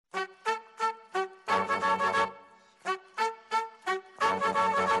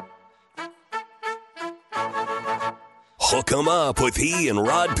Hook 'em up with E and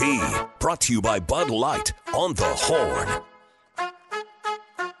Rod B. Brought to you by Bud Light on the Horn.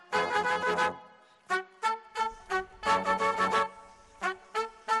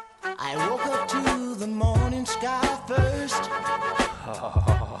 I woke up to the morning sky first.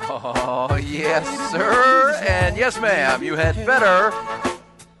 Oh, yes, sir. And yes, ma'am. You had better.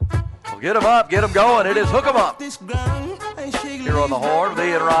 Well, get them up. Get them going. It is Hook 'em Up here on the Horn with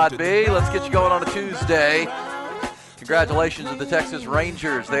E and Rod B. Let's get you going on a Tuesday. Congratulations to the Texas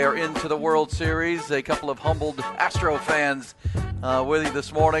Rangers. They are into the World Series. A couple of humbled Astro fans with you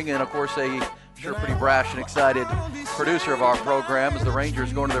this morning. And, of course, a sure pretty brash and excited producer of our program as the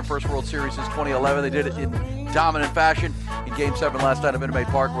Rangers going to their first World Series since 2011. They did it in dominant fashion in Game 7 last night at Minute Maid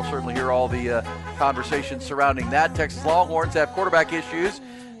Park. We'll certainly hear all the conversations surrounding that. Texas Longhorns have quarterback issues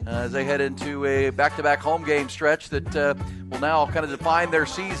as they head into a back-to-back home game stretch that will now kind of define their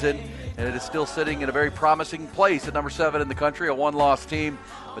season. And it is still sitting in a very promising place at number 7 in the country, a one-loss team,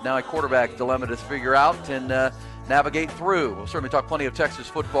 but now a quarterback dilemma to figure out and navigate through. We'll certainly talk plenty of Texas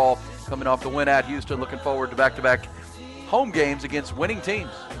football coming off the win at Houston. Looking forward to back-to-back home games against winning teams.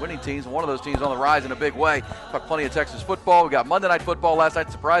 One of those teams on the rise in a big way. Talk plenty of Texas football. We got Monday Night Football last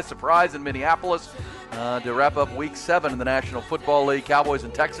night. Surprise in Minneapolis to wrap up Week 7 in the National Football League. Cowboys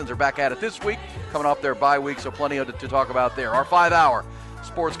and Texans are back at it this week, coming off their bye week, so plenty to talk about there. Our 5-hour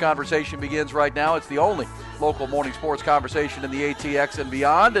sports conversation begins right now. It's the only local morning sports conversation in the ATX and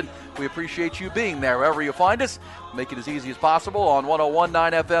beyond, and we appreciate you being there wherever you find us. Make it as easy as possible on 101.9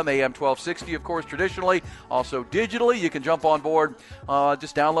 FM, AM 1260, of course, traditionally. Also digitally, you can jump on board.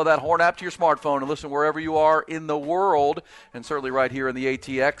 Just download that Horn app to your smartphone and listen wherever you are in the world, and certainly right here in the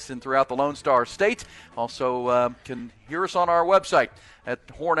ATX and throughout the Lone Star State. Also can hear us on our website at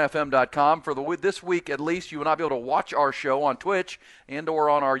hornfm.com. For this week, at least, you will not be able to watch our show on Twitch and or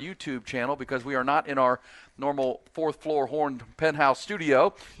on our YouTube channel because we are not in our normal fourth-floor Horn penthouse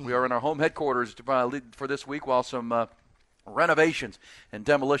studio. We are in our home headquarters for this week while some renovations and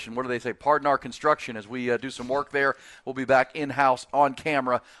demolition, what do they say, pardon our construction as we do some work there. We'll be back in-house on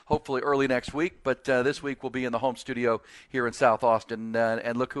camera hopefully early next week, but this week we'll be in the home studio here in South Austin,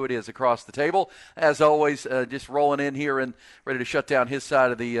 and look who it is across the table. As always, just rolling in here and ready to shut down his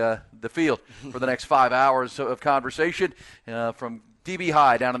side of the field for the next 5 hours of conversation from DB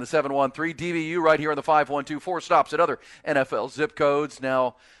High down in the 713, DBU right here in the 512, 4 stops at other NFL zip codes.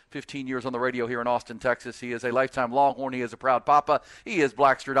 Now 15 years on the radio here in Austin, Texas. He is a lifetime Longhorn. He is a proud papa. He is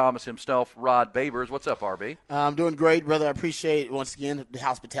Blackstradamus himself, Rod Babers. What's up, RB? I'm doing great, brother. I appreciate, once again, the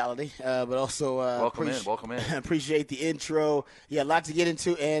hospitality, but also welcome in. Appreciate the intro. Yeah, a lot to get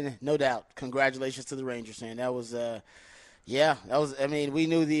into, and no doubt, congratulations to the Rangers, man. That was I mean, we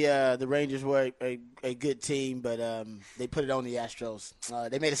knew the Rangers were a good team, but they put it on the Astros.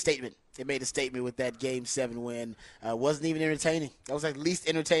 They made a statement. They made a statement with that Game 7 win. Wasn't even entertaining. That was like the least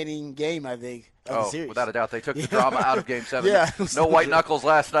entertaining game, I think, of the series. Without a doubt. They took the drama out of Game 7. Yeah, no white knuckles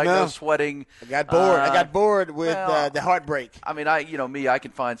last night, no sweating. I got bored with the heartbreak. I mean, I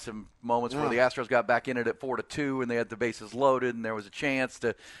can find some moments where the Astros got back in it at 4-2 and they had the bases loaded and there was a chance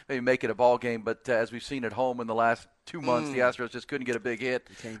to maybe make it a ball game. But as we've seen at home in the last 2 months, the Astros just couldn't get a big hit.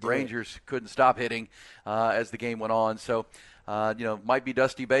 Rangers couldn't stop hitting as the game went on. So, might be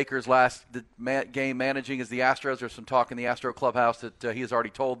Dusty Baker's last game managing as the Astros. There's some talk in the Astro clubhouse that he has already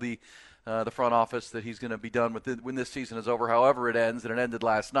told the front office that he's going to be done with when this season is over, however it ends, and it ended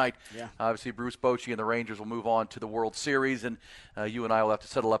last night. Yeah. Obviously, Bruce Bochy and the Rangers will move on to the World Series, and you and I will have to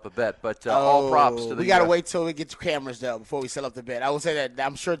settle up a bet. But all props to the – We got to wait till we get to cameras, though, before we settle up the bet. I will say that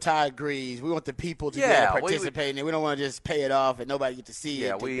I'm sure Ty agrees. We want the people to participate, and we don't want to just pay it off and nobody get to see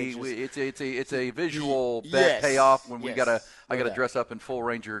it. Yeah, it's a visual bet payoff when we got to – I got to dress up in full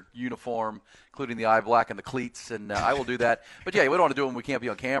Ranger uniform, including the eye black and the cleats, and I will do that. But, yeah, we don't want to do it when we can't be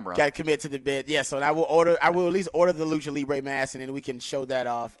on camera. Got to commit to the bid. Yeah, so I will at least order the Lucha Libre mask, and then we can show that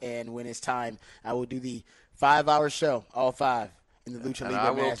off. And when it's time, I will do the 5-hour show, all 5. In the Lucha Libre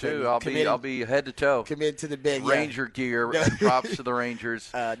I will mask. Too. I'll be head to toe. Commit to the bid. Ranger gear. Props to the Rangers.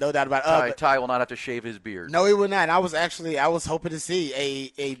 No doubt about it. Ty will not have to shave his beard. No, he will not. I was hoping to see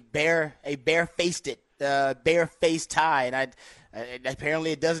a bare-faced tie, and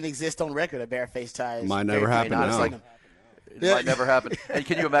apparently it doesn't exist on record. A bare-faced tie. Might never happen now. It might never happen. And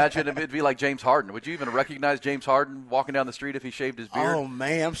can you imagine if it'd be like James Harden? Would you even recognize James Harden walking down the street if he shaved his beard? Oh,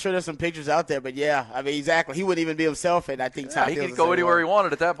 man, I'm sure there's some pictures out there. But, yeah, I mean, exactly. He wouldn't even be himself, and I think Ty he could go anywhere he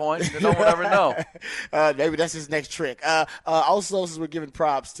wanted at that point. No one would ever know. Maybe that's his next trick. Also, since we're giving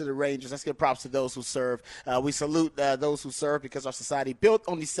props to the Rangers, let's give props to those who serve. We salute those who serve because our society built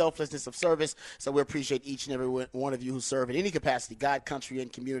on the selflessness of service. So we appreciate each and every one of you who serve in any capacity, God, country,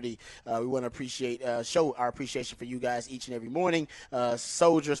 and community. We want to show our appreciation for you guys each and every morning.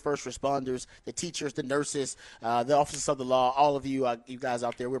 Soldiers, first responders, the teachers, the nurses, the officers of the law, all of you, you guys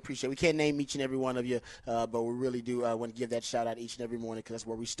out there, we appreciate it. We can't name each and every one of you, but we really do want to give that shout out each and every morning because that's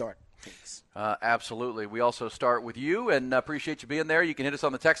where we start. Thanks. Absolutely. We also start with you and appreciate you being there. You can hit us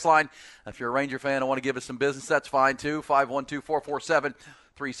on the text line. If you're a Ranger fan and want to give us some business, that's fine too.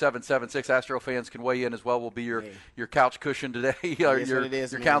 512-447-3776. Astro fans can weigh in as well. We'll be your couch cushion today,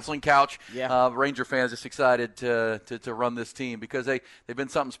 your counseling couch. Yeah. Ranger fans just excited to run this team because they've been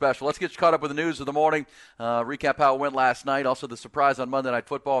something special. Let's get you caught up with the news of the morning. Recap how it went last night. Also the surprise on Monday Night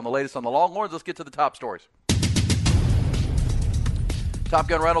Football and the latest on the Longhorns. Let's get to the top stories. Top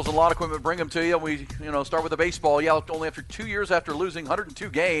Gun Rentals and Lawn Equipment bring them to you. We start with the baseball. Yeah, only after 2 years after losing 102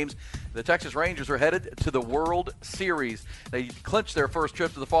 games, the Texas Rangers are headed to the World Series. They clinched their first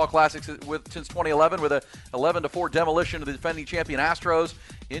trip to the Fall Classics since 2011 with a 11-4 demolition of the defending champion Astros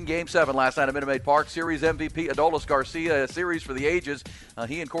in Game 7 last night at Minute Maid Park. Series MVP Adolis Garcia, a series for the ages.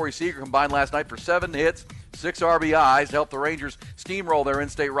 He and Corey Seager combined last night for 7 hits, 6 RBIs to help the Rangers steamroll their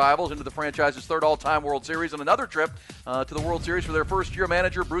in-state rivals into the franchise's third all-time World Series and another trip to the World Series for their first-year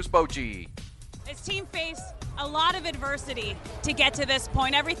manager, Bruce Bochy. This team faced a lot of adversity to get to this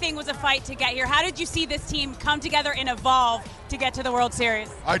point. Everything was a fight to get here. How did you see this team come together and evolve to get to the World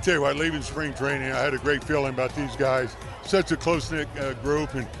Series? I tell you what, leaving spring training, I had a great feeling about these guys. Such a close-knit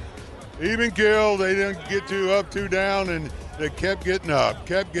group. And even Gil, they didn't get too up, too down, and they kept getting up.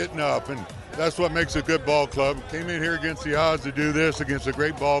 And that's what makes a good ball club. Came in here against the odds to do this against a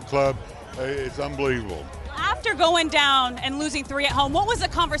great ball club. It's unbelievable. After going down and losing 3 at home, what was the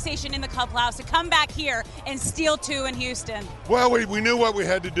conversation in the clubhouse to come back here and steal 2 in Houston? Well, we knew what we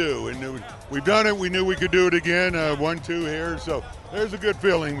had to do, and we've done it. We knew we could do it again, 1-2 here. So there's a good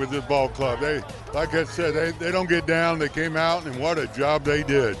feeling with this ball club. They, like I said, they don't get down. They came out, and what a job they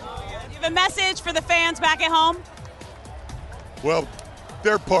did. Do you have a message for the fans back at home? Well,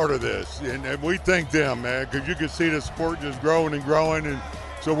 they're part of this, and we thank them, man, because you can see the sport just growing and growing, and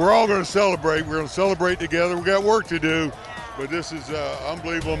so we're all going to celebrate. We're going to celebrate together. We got work to do, but this is an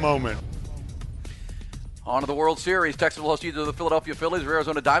unbelievable moment. On to the World Series. Texas will host either the Philadelphia Phillies or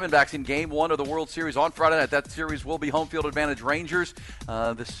Arizona Diamondbacks in Game 1 of the World Series on Friday night. That series will be home field advantage Rangers.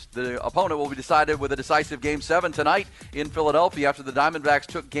 The opponent will be decided with a decisive Game 7 tonight in Philadelphia after the Diamondbacks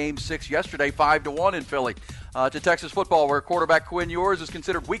took Game 6 yesterday, 5-1 in Philly. To Texas football, where quarterback Quinn Ewers is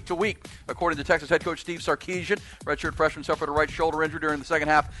considered week to week, according to Texas head coach Steve Sarkisian. Redshirt freshman suffered a right shoulder injury during the second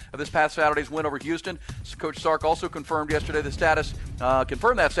half of this past Saturday's win over Houston. Coach Sark also confirmed yesterday the status,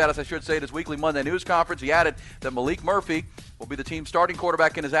 confirmed that status, I should say, at his weekly Monday news conference. He added that Malik Murphy will be the team's starting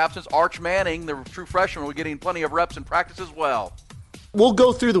quarterback in his absence. Arch Manning, the true freshman, will be getting plenty of reps in practice as well. We'll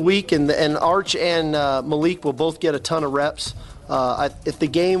go through the week, and Arch and Malik will both get a ton of reps. If the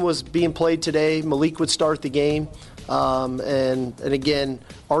game was being played today, Malik would start the game. And again,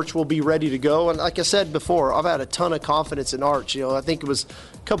 Arch will be ready to go. And like I said before, I've had a ton of confidence in Arch. I think it was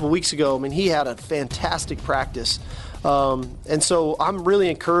a couple weeks ago. I mean, he had a fantastic practice. And so I'm really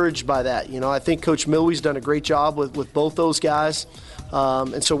encouraged by that. I think Coach Milwie's done a great job with both those guys.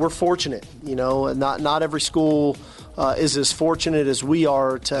 And so we're fortunate. Not every school is as fortunate as we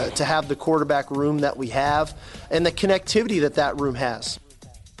are to have the quarterback room that we have and the connectivity that room has.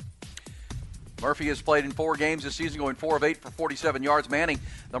 Murphy has played in 4 games this season, going 4 of 8 for 47 yards. Manning,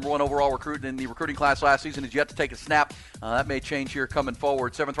 number 1 overall recruit in the recruiting class last season, is yet to take a snap. That may change here coming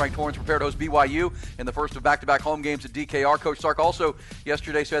forward. 7th-ranked Torrance prepared to host BYU in the first of back-to-back home games at DKR. Coach Sark also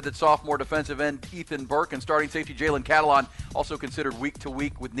yesterday said that sophomore defensive end Ethan Burke and starting safety Jalen Catalon also considered week to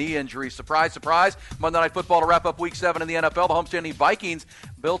week with knee injuries. Surprise, surprise. Monday Night Football to wrap up Week 7 in the NFL. The homestanding Vikings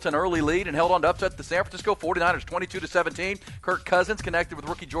built an early lead and held on to upset the San Francisco 49ers 22-17. Kirk Cousins connected with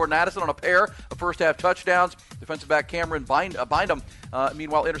rookie Jordan Addison on a pair of first-half touchdowns. Defensive back Cameron Bynum,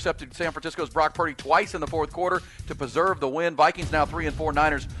 meanwhile, intercepted San Francisco's Brock Purdy twice in the fourth quarter to preserve the win. Vikings now 3-4.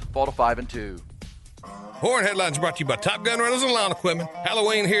 Niners fall to 5-2. Horn Headlines brought to you by Top Gun Rentals and Lawn Equipment.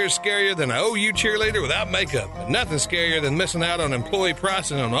 Halloween here is scarier than an OU cheerleader without makeup. But nothing scarier than missing out on employee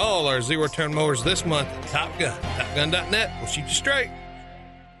pricing on all our zero-turn mowers this month. Top Gun. TopGun.net will shoot you straight.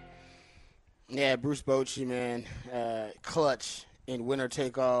 Yeah, Bruce Bochy, man, clutch in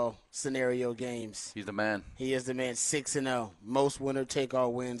winner-take-all scenario games. He's the man. He is the man, 6-0. Most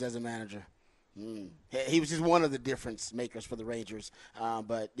winner-take-all wins as a manager. He was just one of the difference makers for the Rangers.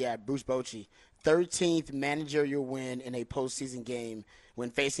 But, yeah, Bruce Bochy, 13th managerial win in a postseason game when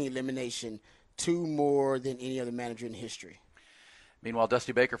facing elimination, 2 more than any other manager in history. Meanwhile,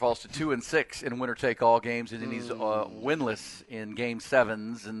 Dusty Baker falls to 2-6 in winner-take-all games, and he's winless in Game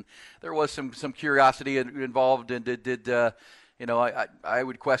 7s. And there was some curiosity involved, and I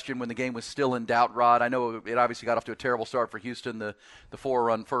would question when the game was still in doubt, Rod. I know it obviously got off to a terrible start for Houston, the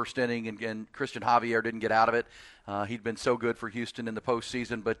 4-run first inning, and Christian Javier didn't get out of it. He'd been so good for Houston in the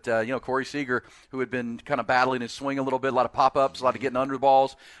postseason. But, Corey Seager, who had been kind of battling his swing a little bit, a lot of pop-ups, a lot of getting under the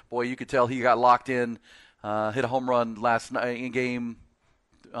balls, boy, you could tell he got locked in. Hit a home run last night in Game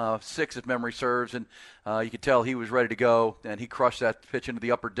 6, if memory serves, and you could tell he was ready to go, and he crushed that pitch into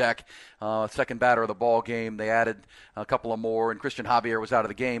the upper deck. Second batter of the ball game. They added a couple of more, and Christian Javier was out of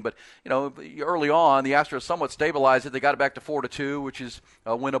the game. But, early on, the Astros somewhat stabilized it. They got it back to 4-2, which is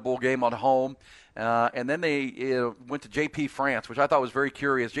a winnable game on home. And then they went to J.P. France, which I thought was very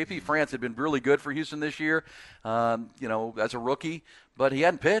curious. J.P. France had been really good for Houston this year, as a rookie, but he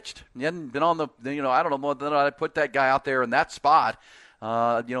hadn't pitched. He hadn't been on the, I don't know whether I'd put that guy out there in that spot.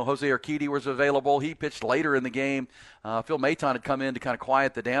 Jose Urquidy was available. He pitched later in the game. Phil Maton had come in to kind of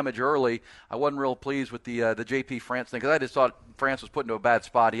quiet the damage early. I wasn't real pleased with the J.P. France thing because I just thought France was put into a bad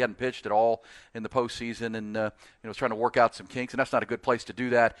spot. He hadn't pitched at all in the postseason and was trying to work out some kinks, and that's not a good place to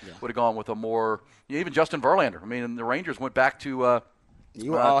do that. Yeah. Would have gone with a more even Justin Verlander. I mean, the Rangers went back to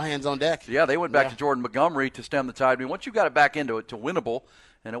you were all hands on deck. Yeah, they went back to Jordan Montgomery to stem the tide. I mean, once you got it back into it to winnable,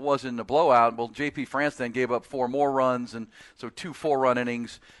 and it wasn't a blowout, well, J.P. France then gave up 4 more runs, and so 2 4-run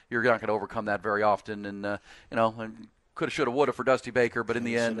innings. You're not going to overcome that very often, and coulda, shoulda, woulda for Dusty Baker, but in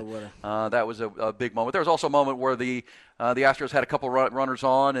the end, that was a big moment. There was also a moment where the Astros had a couple runners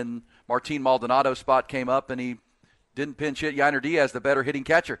on, and Martin Maldonado's spot came up, and he didn't pinch hit Yainer Diaz, the better hitting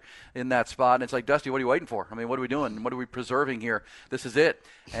catcher in that spot. And it's like, Dusty, what are you waiting for? I mean, what are we doing? What are we preserving here? This is it.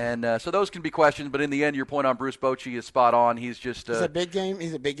 And so those can be questioned, but in the end, your point on Bruce Bochy is spot on. He's just he's a big game.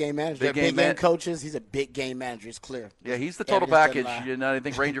 He's a big game manager. Big game coaches. He's a big game manager. It's clear. Yeah, he's the total package. And I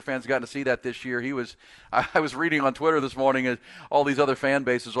think Ranger fans gotten to see that this year. I was reading on Twitter this morning, and all these other fan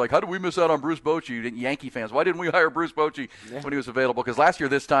bases were like, how did we miss out on Bruce Bochy? Yankee fans, why didn't we hire Bruce Bochy when he was available? Because last year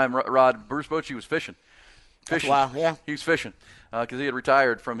this time, Rod, Bruce Bochy was fishing. Wow, yeah. He was fishing because he had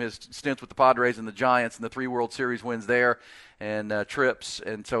retired from his stints with the Padres and the Giants and the 3 World Series wins there and trips.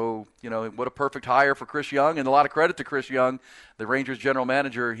 And so, what a perfect hire for Chris Young, and a lot of credit to Chris Young, the Rangers general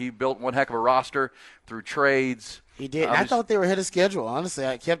manager. He built one heck of a roster through trades. He did. I thought they were ahead of schedule, honestly.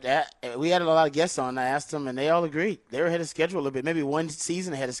 We had a lot of guests on. I asked them, and they all agreed. They were ahead of schedule a little bit, maybe one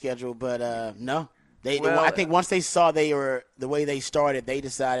season ahead of schedule, but no. I think once they saw they were the way they started, they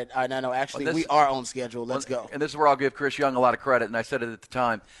decided, no, actually, we are on schedule. Let's go. And this is where I'll give Chris Young a lot of credit, and I said it at the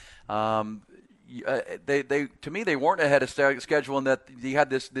time. They to me, they weren't ahead of schedule in that you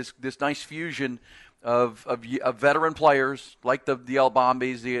had this nice fusion of veteran players like the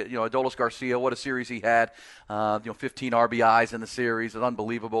Albombis, Adolis Garcia. What a series he had! 15 RBIs in the series, it's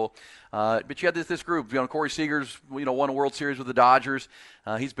unbelievable. But you had this group. Corey Seager's won a World Series with the Dodgers.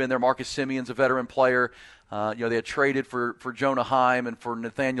 He's been there. Marcus Simeon's a veteran player. They had traded for Jonah Heim and for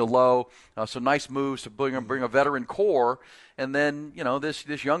Nathaniel Lowe. So nice moves to bring a veteran core. And then,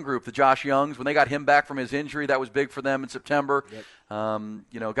 this young group, the Josh Youngs, when they got him back from his injury, that was big for them in September. Yep.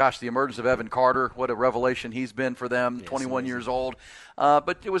 The emergence of Evan Carter, what a revelation he's been for them, 21 years old.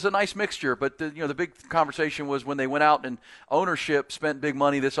 But it was a nice mixture. But, the big conversation was when they went out and ownership spent big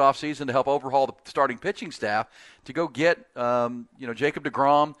money this offseason to help overhaul the starting pitching staff to go get, Jacob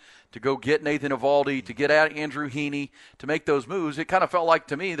deGrom, to go get Nathan Eovaldi, to get out Andrew Heaney, to make those moves. It kind of felt like,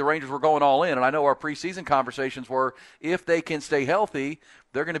 to me, the Rangers were going all in. And I know our preseason conversations were, if they can stay healthy,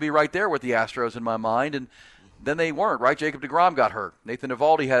 they're going to be right there with the Astros in my mind. And then they weren't, right? Jacob deGrom got hurt. Nathan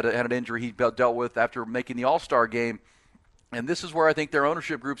Eovaldi had an injury he dealt with after making the All-Star game. And this is where I think their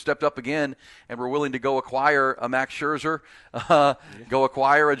ownership group stepped up again and were willing to go acquire a Max Scherzer, go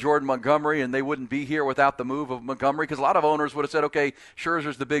acquire a Jordan Montgomery, and they wouldn't be here without the move of Montgomery, because a lot of owners would have said, okay,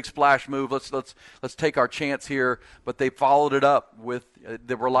 Scherzer's the big splash move. Let's take our chance here. But they followed it up with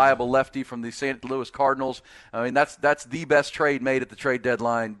the reliable lefty from the St. Louis Cardinals. I mean, that's the best trade made at the trade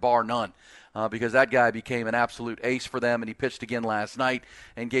deadline, bar none. because that guy became an absolute ace for them, and he pitched again last night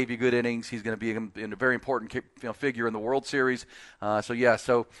and gave you good innings. He's going to be a very important figure in the World Series.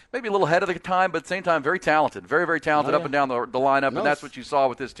 So maybe a little ahead of the time, but at the same time, very talented, very, very talented up and down the lineup, and that's what you saw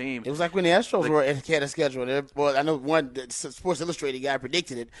with this team. It was like when the Astros had a schedule. Well, I know one Sports Illustrated guy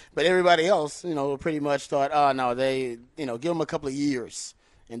predicted it, but everybody else, pretty much thought, oh, no, they, give them a couple of years,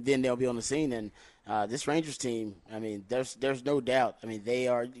 and then they'll be on the scene. And this Rangers team, I mean, there's no doubt. I mean,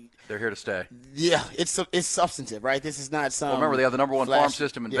 they're here to stay. Yeah, it's substantive, right? This is not some. Well, remember, they have the number one farm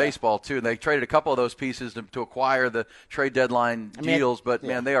system in baseball too, and they traded a couple of those pieces to acquire the trade deadline deals. But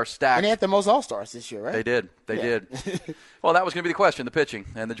man, they are stacked. And they had the most All-Stars this year, right? They did. They did. Well, that was going to be the question: the pitching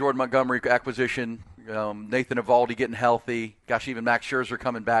and the Jordan Montgomery acquisition. Nathan Eovaldi getting healthy. Gosh, even Max Scherzer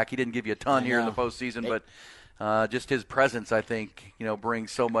coming back. He didn't give you a ton here in the postseason, but just his presence, I think,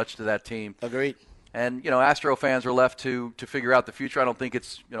 brings so much to that team. Agreed. And, Astro fans are left to figure out the future. I don't think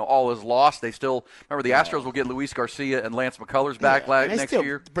it's, all is lost. They still – remember, the Astros will get Luis Garcia and Lance McCullers back next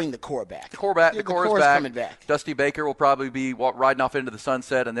year. Bring the core back. The core is back. Coming back. Dusty Baker will probably be riding off into the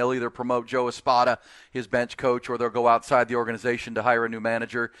sunset, and they'll either promote Joe Espada, his bench coach, or they'll go outside the organization to hire a new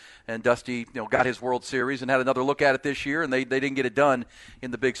manager. And Dusty, got his World Series and had another look at it this year, and they didn't get it done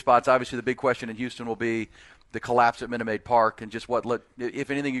in the big spots. Obviously, the big question in Houston will be the collapse at Minute Maid Park, and just what led,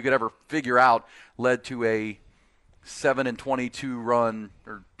 if anything you could ever figure out, led to a 7-22 run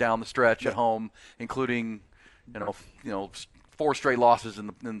or down the stretch at home, including 4 straight losses in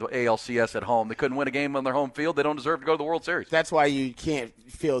the ALCS at home. They couldn't win a game on their home field. They don't deserve to go to the World Series. That's why you can't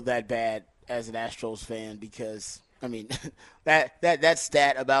feel that bad as an Astros fan, because I mean, that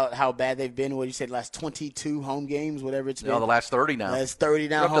stat about how bad they've been, what you said, last 22 home games, whatever it's been. No, the last 30 now. Last 30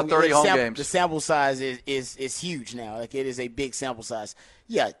 now. Up to 30 home games. The sample size is huge now. Like, it is a big sample size.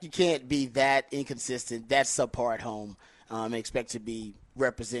 Yeah, you can't be that inconsistent, that subpar at home, and expect to be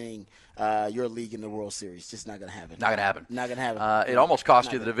representing your league in the World Series. Just not going to happen. Not going to happen. Not going to happen. It almost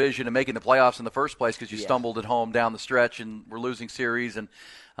cost you the division and making the playoffs in the first place because you stumbled at home down the stretch and were losing series. And,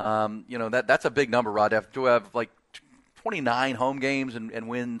 that's a big number, Rod. To have, like, 29 home games and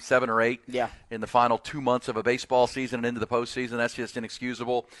win 7 or 8 in the final 2 months of a baseball season and into the postseason. That's just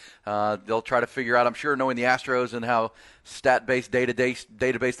inexcusable. They'll try to figure out, I'm sure, knowing the Astros and how stat-based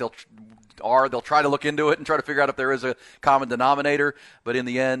database they'll try to look into it and try to figure out if there is a common denominator. But in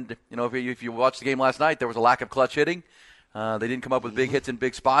the end, if you watched the game last night, there was a lack of clutch hitting. They didn't come up with big hits in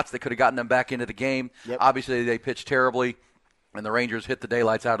big spots. They could have gotten them back into the game. Yep. Obviously, they pitched terribly. And the Rangers hit the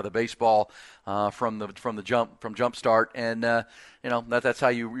daylights out of the baseball from jump start, and that's how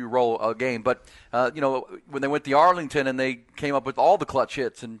you roll a game. But when they went to Arlington and they came up with all the clutch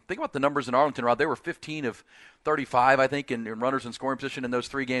hits, and think about the numbers in Arlington, Rod. They were 15 of 35, I think, in runners in scoring position in those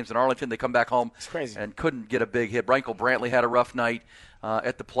 3 games in Arlington. They come back home and couldn't get a big hit. Brantley Brantley had a rough night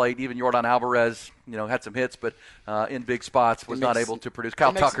at the plate. Even Yordan Alvarez, had some hits, but in big spots was not able to produce.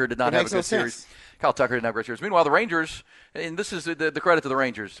 Kyle Tucker did not have a good series. Kyle Tucker didn't have a great series. Meanwhile, the Rangers, and this is the credit to the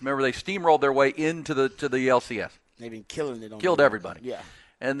Rangers. Remember, they steamrolled their way into the LCS. They've been killing it. Killed everybody. Yeah.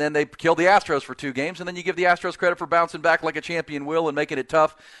 And then they killed the Astros for 2 games, and then you give the Astros credit for bouncing back like a champion will and making it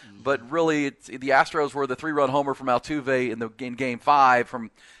tough. Mm-hmm. But really, the Astros were the 3-run homer from Altuve in Game 5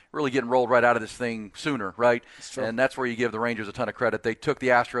 from really getting rolled right out of this thing sooner, right? And that's where you give the Rangers a ton of credit. They took the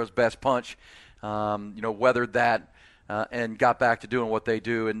Astros' best punch, weathered that, and got back to doing what they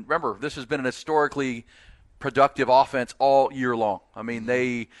do. And remember, this has been an historically productive offense all year long. I mean,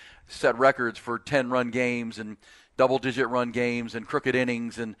 they set records for 10-run games and double-digit run games and crooked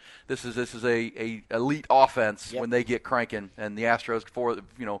innings, and this is a elite offense when they get cranking. And the Astros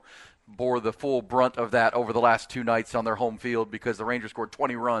bore the full brunt of that over the last 2 nights on their home field because the Rangers scored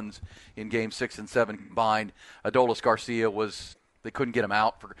 20 runs in Game 6 and 7 combined. Adolis Garcia they couldn't get him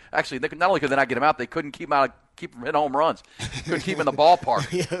out. Actually, not only could they not get him out, they couldn't keep him hitting home runs. Couldn't keep him in the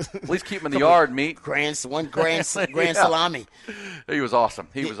ballpark. At least keep him in the yard, meet. Grand salami. He was awesome.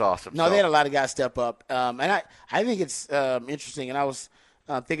 He was awesome. No, they had a lot of guys step up. And I think it's interesting, and I was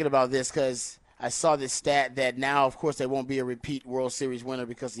thinking about this because I saw this stat that now, of course, they won't be a repeat World Series winner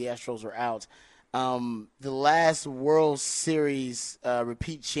because the Astros are out. The last World Series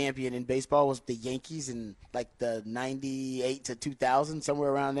repeat champion in baseball was the Yankees in like the 98 to 2000, somewhere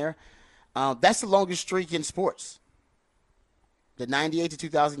around there. That's the longest streak in sports. The 98 to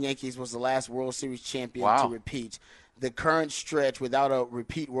 2000 Yankees was the last World Series champion to repeat. The current stretch without a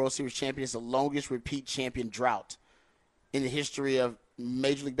repeat World Series champion is the longest repeat champion drought in the history of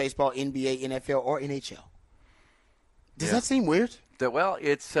Major League Baseball, NBA, NFL, or NHL. Does that seem weird? Well,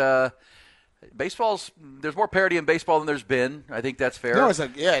 it's there's more parity in baseball than there's been. I think that's fair. No, I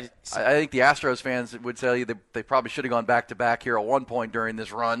think the Astros fans would tell you they probably should have gone back-to-back here at one point during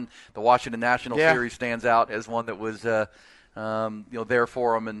this run. The Washington National Series stands out as one that was there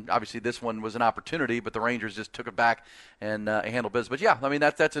for them, and obviously this one was an opportunity, but the Rangers just took it back and handled business. But yeah, I mean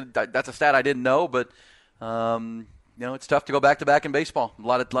that's a stat I didn't know, but it's tough to go back-to-back in baseball. A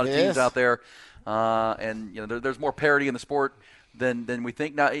lot of teams out there, and there's more parity in the sport than we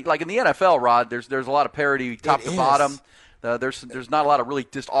think now. Like in the NFL, Rod, there's a lot of parity top to bottom. There's not a lot of really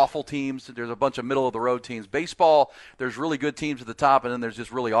just awful teams. There's a bunch of middle of the road teams. Baseball, there's really good teams at the top, and then there's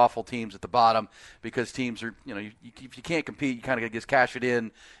just really awful teams at the bottom because teams are if you can't compete, you kind of just cash it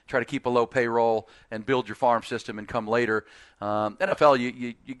in, try to keep a low payroll, and build your farm system and come later. NFL,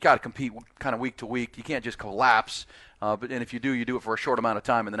 you got to compete kind of week to week. You can't just collapse. And if you do it for a short amount of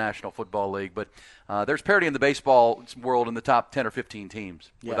time in the National Football League. But there's parity in the baseball world in the top 10 or 15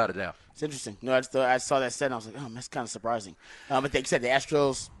 teams, without a doubt. It's interesting. No, I saw that set and I was like, oh, that's kind of surprising. But they said the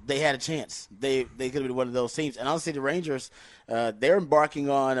Astros, they had a chance. They could have been one of those teams. And honestly, the Rangers, they're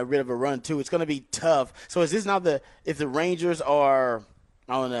embarking on a bit of a run, too. It's going to be tough. So is this now if the Rangers are,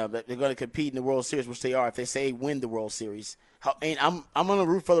 I don't know, they're going to compete in the World Series, which they are, if they say win the World Series. I'm going to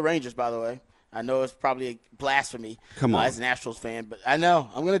root for the Rangers, by the way. I know it's probably a blasphemy as an Astros fan, but I know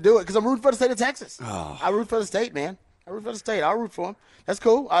I'm going to do it because I'm rooting for the state of Texas. Oh. I root for the state, man. I root for the state. I'll root for them. That's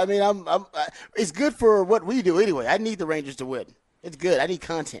cool. I mean, it's good for what we do anyway. I need the Rangers to win. It's good. I need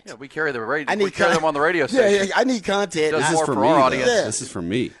content. Yeah, we carry them on the radio station. Yeah, I need content. This is for me. This is for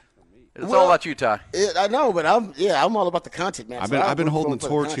me. It's all about you, Ty. I know, but I'm all about the content, man. I've been holding the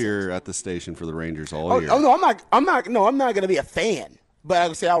torch here at the station for the Rangers all year. Oh no, I'm not going to be a fan. But I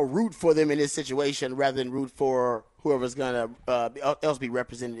would say I'll root for them in this situation rather than root for whoever's going to else be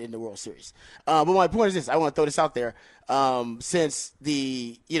represented in the World Series. But my point is this: I want to throw this out there. Since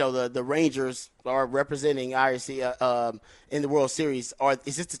the Rangers are representing IRC in the World Series,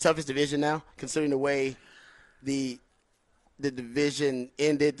 is this the toughest division now, considering the way the division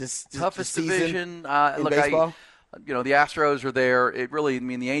ended? The toughest season division in baseball. The Astros are there.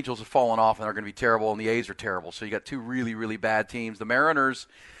 The Angels have fallen off and they're going to be terrible, and the A's are terrible. So you got two really, really bad teams. The Mariners,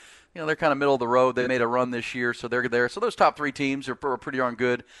 they're kind of middle of the road. They made a run this year, so they're there. So those top three teams are pretty darn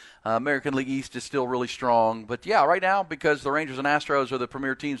good. American League East is still really strong. But, yeah, right now, because the Rangers and Astros are the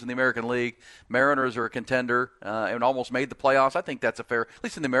premier teams in the American League, Mariners are a contender and almost made the playoffs. I think that's at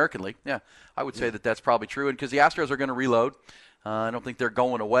least in the American League. Yeah, I would say that's probably true. And because the Astros are going to reload, I don't think they're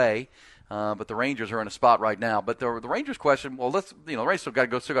going away. But the Rangers are in a spot right now. But the Rangers question, the Rangers still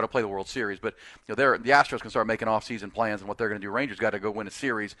got to play the World Series. But the Astros can start making off-season plans and what they're going to do. Rangers got to go win a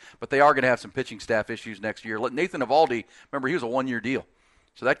series, but they are going to have some pitching staff issues next year. Nathan Eovaldi, remember, he was a one-year deal,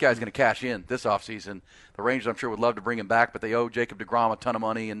 so that guy's going to cash in this offseason. The Rangers, I'm sure, would love to bring him back, but they owe Jacob deGrom a ton of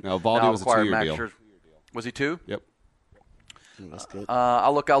money. And Eovaldi was a 2-year deal. Was he 2? Yep. That's good.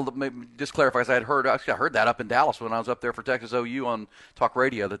 I'll just clarify, because I heard that up in Dallas when I was up there for Texas OU on talk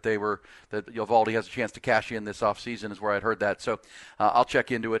radio that Eovaldi has a chance to cash in this offseason is where I'd heard that. So I'll check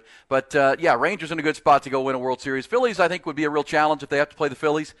into it. But Rangers in a good spot to go win a World Series. Phillies, I think, would be a real challenge if they have to play the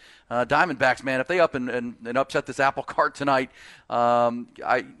Phillies. Diamondbacks, man, if they up and upset this apple cart tonight, I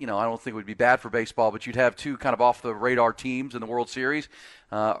don't think it would be bad for baseball. But you'd have two kind of off the radar teams in the World Series.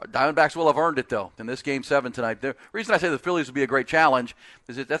 Diamondbacks will have earned it, though, in this Game 7 tonight. The reason I say the Phillies would be a great challenge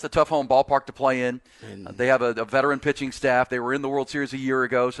is that's a tough home ballpark to play in. They have a veteran pitching staff. They were in the World Series a year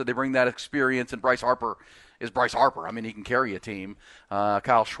ago, so they bring that experience. And Bryce Harper is Bryce Harper. I mean, he can carry a team.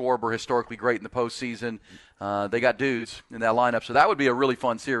 Kyle Schwarber, historically great in the postseason. They got dudes in that lineup, so that would be a really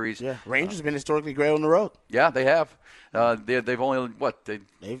fun series. Yeah, Rangers have been historically great on the road. Yeah, they have. They've only I think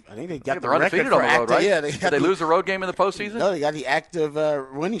they got the they're undefeated on the road, right? Yeah, did they lose the road game in the postseason? No, they got the active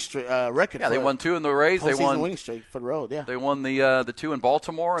winning streak record. Yeah, they won 2 in the Rays. They won winning streak for the road. Yeah, they won the 2 in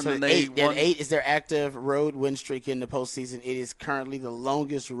Baltimore, and so then they won. 8 is their active road win streak in the postseason. It is currently the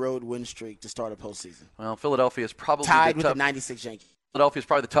longest road win streak to start a postseason. Well, Philadelphia is probably tied with the 96 Yankees. Philadelphia is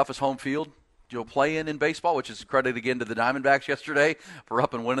probably the toughest home field you'll play in baseball, which is credit again to the Diamondbacks yesterday for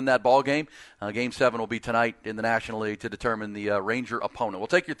up and winning that ball game. Game 7 will be tonight in the National League to determine the Ranger opponent. We'll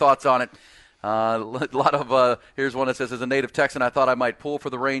take your thoughts on it. A lot of here's one that says, as a native Texan, I thought I might pull for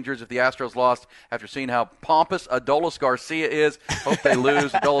the Rangers if the Astros lost after seeing how pompous Adolis Garcia is. Hope they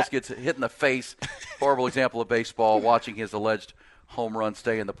lose. Adolis gets hit in the face. Horrible example of baseball, watching his alleged home run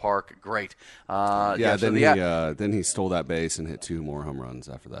stay in the park. Great. Then he stole that base and hit 2 more home runs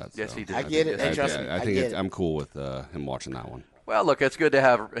after that. Yes, he did. I get it. I think I'm cool with him watching that one. Well, look, it's good to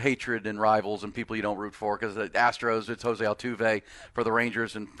have hatred and rivals and people you don't root for, because the Astros, it's Jose Altuve. For the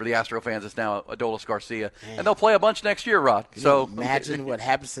Rangers and for the Astro fans, it's now Adolis Garcia. Man. And they'll play a bunch next year, Rod. Can you imagine what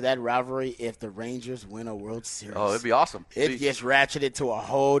happens to that rivalry if the Rangers win a World Series? Oh, it'd be awesome. It gets ratcheted to a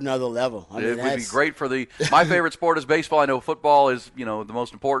whole nother level. It would be great for my favorite sport is baseball. I know football is, the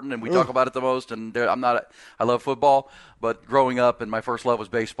most important, and we talk about it the most, and I love football. But growing up, and my first love was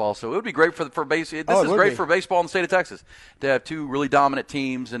baseball, so it would be great for baseball. This is great for baseball in the state of Texas to have two really dominant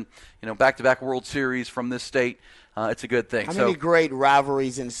teams, and back-to-back World Series from this state. It's a good thing. How many great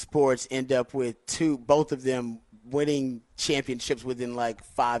rivalries in sports end up with both of them winning championships within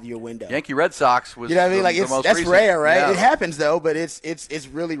 5-year window? Yankee Red Sox was. What I mean? That's recent. Rare, right? Yeah. It happens though, but it's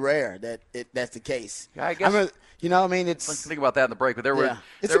really rare that's the case. Yeah, I guess. It's. Let's think about that in the break. But there were.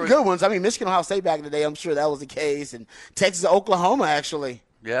 It's some good ones. I mean, Michigan, Ohio State back in the day, I'm sure that was the case, and Texas, Oklahoma actually.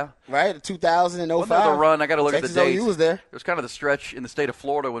 Yeah. Right? 2000 and 05. Wasn't there the run? I got to look Texas at the dates. OU was there. It was kind of the stretch in the state of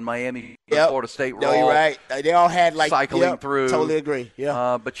Florida when Miami and Florida State were all you're right. They all had cycling through. Totally agree.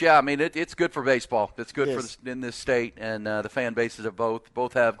 Yeah. But yeah, I mean, it's good for baseball. It's good in this state, and the fan bases of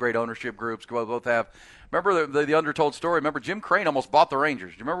both have great ownership groups. Both have. Remember the undertold story? Remember Jim Crane almost bought the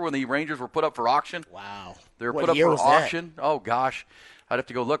Rangers. Do you remember when the Rangers were put up for auction? Wow. They were put up for auction. Oh gosh. I'd have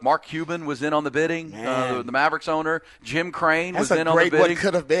to go look. Mark Cuban was in on the bidding, the Mavericks owner. Jim Crane was in on the bidding. What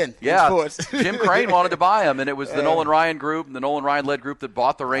could have been. Yeah, Jim Crane wanted to buy him, and it was the Nolan Ryan group, the Nolan Ryan-led group that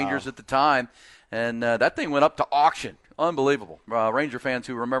bought the Rangers at the time. And that thing went up to auction. Unbelievable. Ranger fans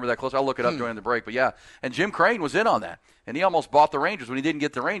who remember that close, I'll look it up during the break. But, yeah, and Jim Crane was in on that. And he almost bought the Rangers. When he didn't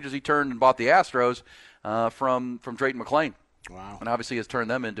get the Rangers, he turned and bought the Astros from Drayton McClain. Wow. And obviously has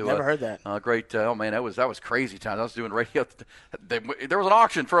turned them into Never heard that. Great. Oh, man, that was crazy times. I was doing radio. There was an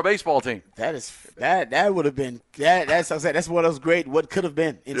auction for a baseball team. That would have been that's one of those great what could have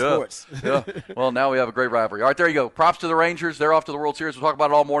been in sports. Yeah. Well, now we have a great rivalry. All right, there you go. Props to the Rangers. They're off to the World Series. We'll talk about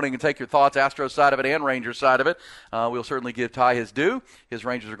it all morning and take your thoughts, Astros side of it and Rangers side of it. We'll certainly give Ty his due. His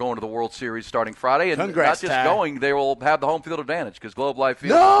Rangers are going to the World Series starting Friday. And Congrats, not just Ty. going, they will have the home field advantage because Globe Life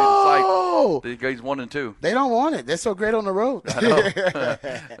Field will be the site. The guys 1 and 2. They don't want it. They're so great on the road. I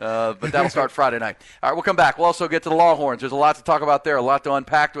know. But that'll start Friday night. All right, we'll come back. We'll also get to the Longhorns. There's a lot to talk about there, a lot to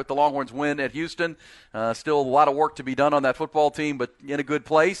unpack with the Longhorns win at Houston. Still a lot of work to be done on that football team, but in a good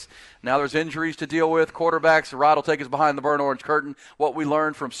place. Now there's injuries to deal with. Quarterbacks, Rod will take us behind the burnt orange curtain. What we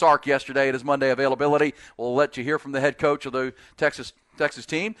learned from Sark yesterday at his Monday availability. We'll let you hear from the head coach of the Texas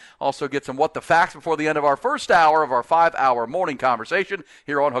team. Also get some What the Facts before the end of our first hour of our 5-hour morning conversation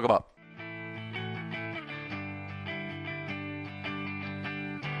here on Hook 'em Up.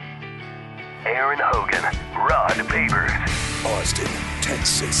 Aaron Hogan, Rod Babers. Austin,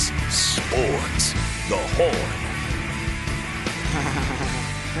 Texas Sports. The Horn.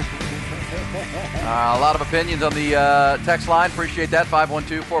 A lot of opinions on the text line. Appreciate that.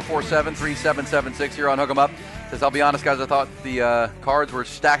 512-447-3776 here on Hook 'em Up. Says, I'll be honest, guys, I thought the Cards were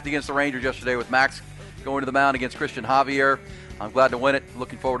stacked against the Rangers yesterday with Max going to the mound against Christian Javier. I'm glad to win it.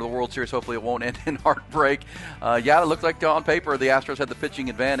 Looking forward to the World Series. Hopefully it won't end in heartbreak. It looked like on paper the Astros had the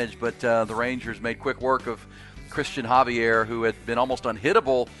pitching advantage, but the Rangers made quick work of Christian Javier, who had been almost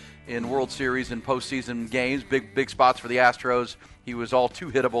unhittable in World Series and postseason games. Big spots for the Astros. He was all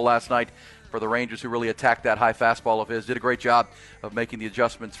too hittable last night for the Rangers, who really attacked that high fastball of his. Did a great job of making the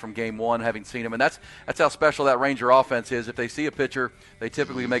adjustments from Game 1, having seen him. And that's how special that Ranger offense is. If they see a pitcher, they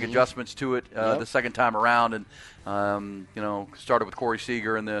typically make adjustments to it the second time around. And started with Corey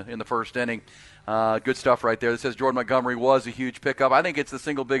Seager in the first inning. Good stuff right there. It says Jordan Montgomery was a huge pickup. I think it's the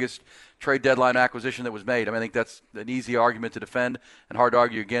single biggest trade deadline acquisition that was made. I think that's an easy argument to defend and hard to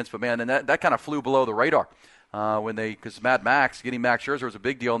argue against. But, man, and that kind of flew below the radar. Because Mad Max, getting Max Scherzer was a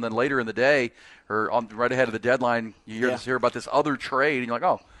big deal, and then later in the day, or right ahead of the deadline, you hear about this other trade, and you're like,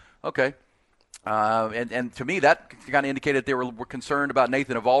 oh, okay. And to me, that kind of indicated they were concerned about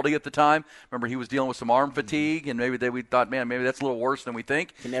Nathan Eovaldi at the time. Remember, he was dealing with some arm fatigue, and we thought, man, maybe that's a little worse than we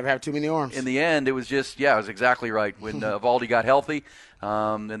think. You can never have too many arms. In the end, it was just, it was exactly right. When Eovaldi got healthy,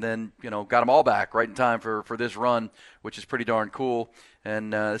 and then, got them all back right in time for this run, which is pretty darn cool.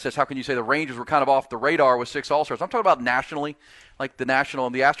 And it says, how can you say the Rangers were kind of off the radar with 6 All-Stars? I'm talking about nationally. Like the national,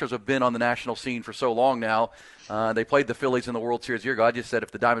 and the Astros have been on the national scene for so long now. They played the Phillies in the World Series a year ago. I just said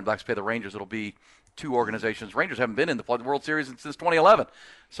if the Diamondbacks play the Rangers, it'll be 2 organizations. Rangers haven't been in the World Series since 2011.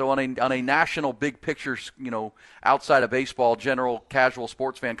 So on a national big picture, outside of baseball, general casual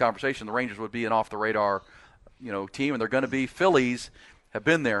sports fan conversation, the Rangers would be an off the radar, team, and they're going to be Phillies have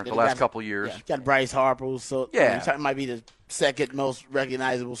been there the last couple of years. Yeah, got Bryce Harper, so it might be the second most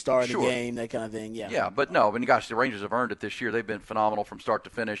recognizable star in the game, that kind of thing. Yeah. Yeah, but no, I mean, gosh, the Rangers have earned it this year. They've been phenomenal from start to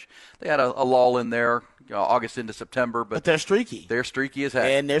finish. They had a lull in there, August into September, but they're streaky. They're streaky as heck,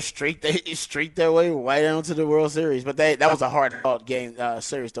 and they streaked their way right on to the World Series. But that was a hard-fought game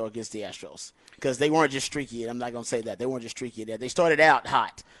series though against the Astros, because they weren't just streaky. I'm not going to say that they weren't just streaky. They started out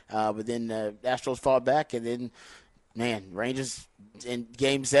hot, but then Astros fought back, and then Rangers in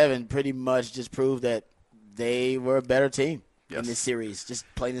Game 7 pretty much just proved that they were a better team in this series, just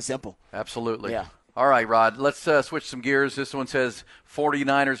plain and simple. Absolutely. Yeah. All right, Rod, let's switch some gears. This one says,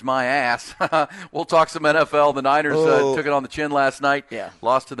 49ers my ass. We'll talk some NFL. The Niners took it on the chin last night. Yeah.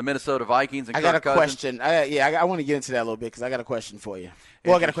 Lost to the Minnesota Vikings. And I got a question. I want to get into that a little bit because I got a question for you.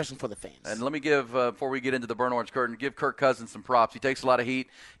 Well, I got a question for the fans. And let me give, before we get into the burnt orange curtain, give Kirk Cousins some props. He takes a lot of heat.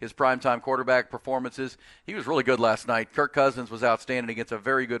 His primetime quarterback performances. He was really good last night. Kirk Cousins was outstanding against a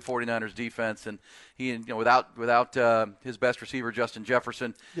very good 49ers defense. And he, without his best receiver, Justin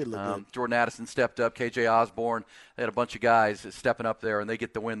Jefferson, Jordan Addison stepped up, KJ Osborne. They had a bunch of guys stepping up there, and they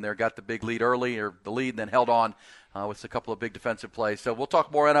get the win there. Got the big lead early, or the lead, and then held on with a couple of big defensive plays. So we'll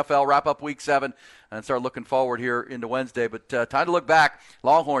talk more NFL, wrap up Week 7, and start looking forward here into Wednesday. But time to look back.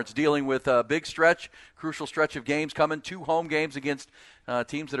 Longhorns dealing with a big stretch, crucial stretch of games coming. 2 home games against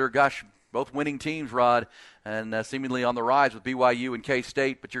teams that are, both winning teams, Rod, and seemingly on the rise with BYU and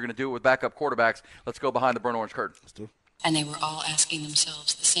K-State. But you're going to do it with backup quarterbacks. Let's go behind the burnt orange curtain. Let's do it. And they were all asking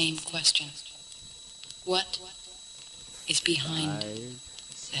themselves the same question. What is behind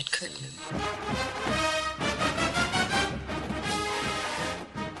that curtain?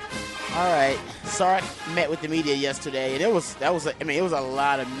 All right, Sark met with the media yesterday, and it was a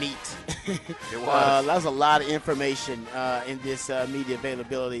lot of meat. It was. That was a lot of information in this media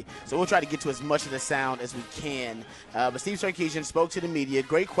availability. So we'll try to get to as much of the sound as we can. But Steve Sarkisian spoke to the media.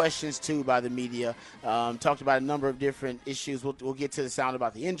 Great questions, too, by the media. Talked about a number of different issues. We'll get to the sound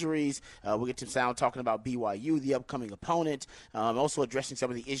about the injuries. We'll get to the sound talking about BYU, the upcoming opponent. Also addressing some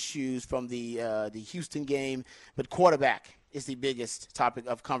of the issues from the Houston game. But quarterback is the biggest topic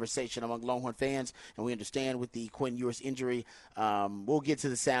of conversation among Longhorn fans, and we understand with the Quinn Ewers injury. We'll get to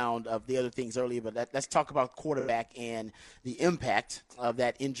the sound of the other things earlier, but let's talk about quarterback and the impact of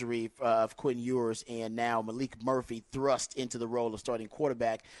that injury of Quinn Ewers, and now Malik Murphy thrust into the role of starting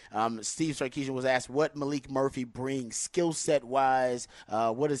quarterback. Steve Sarkisian was asked what Malik Murphy brings skill set-wise.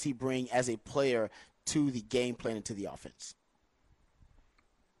 What does he bring as a player to the game plan and to the offense?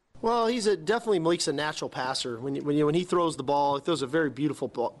 Well, definitely Malik's a natural passer. When he throws the ball, he throws a very beautiful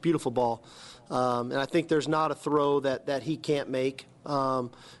ball. And I think there's not a throw that he can't make.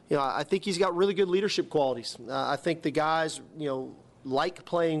 I think he's got really good leadership qualities. I think the guys, like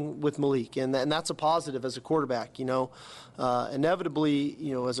playing with Malik, and that's a positive as a quarterback. Inevitably,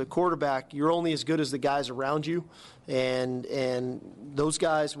 as a quarterback, you're only as good as the guys around you, and those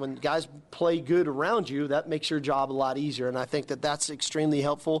guys, when guys play good around you, that makes your job a lot easier. And I think that's extremely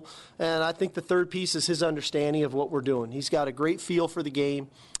helpful. And I think the third piece is his understanding of what we're doing. He's got a great feel for the game.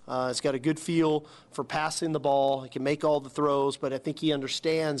 He's got a good feel for passing the ball. He can make all the throws, but I think he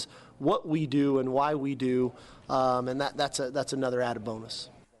understands what we do and why we do, and that's another added bonus.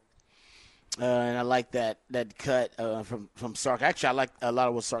 And I like that cut from Sark. Actually, I like a lot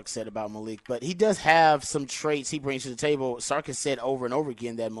of what Sark said about Malik, but he does have some traits he brings to the table. Sark has said over and over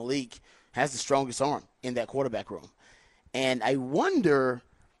again that Malik has the strongest arm in that quarterback room. And I wonder,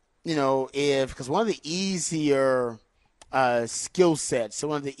 because one of the easier skill sets, so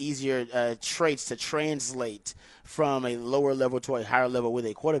one of the easier traits to translate from a lower level to a higher level with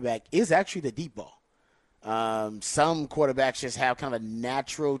a quarterback is actually the deep ball. Some quarterbacks just have kind of a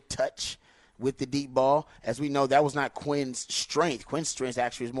natural touch with the deep ball. As we know, that was not Quinn's strength. Quinn's strength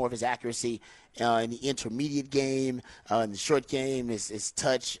actually is more of his accuracy in the intermediate game, in the short game, his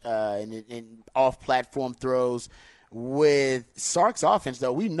touch, and off-platform throws. With Sark's offense,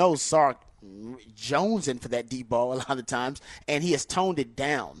 though, we know Sark jonesing for that deep ball a lot of times, and he has toned it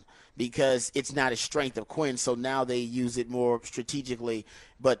down because it's not a strength of Quinn, so now they use it more strategically.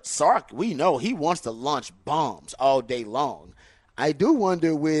 But Sark, we know he wants to launch bombs all day long. I do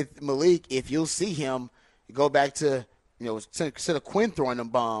wonder with Malik if you'll see him go back to, instead of Quinn throwing them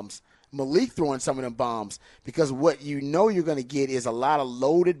bombs, Malik throwing some of them bombs, because what you're going to get is a lot of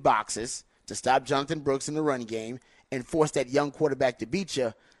loaded boxes to stop Jonathan Brooks in the run game and force that young quarterback to beat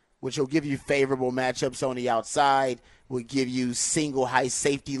you, which will give you favorable matchups on the outside, will give you single high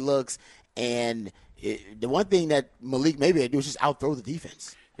safety looks. And the one thing that Malik maybe do is just outthrow the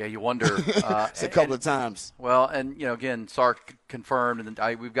defense. Yeah, you wonder. It's a couple of times. Well, and, again, Sark confirmed,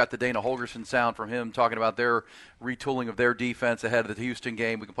 and we've got the Dana Holgerson sound from him talking about their retooling of their defense ahead of the Houston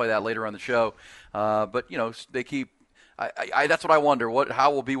game. We can play that later on the show. But, they keep – that's what I wonder.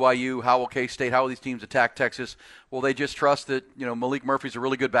 How will BYU, how will K-State, how will these teams attack Texas? Will they just trust that, Malik Murphy's a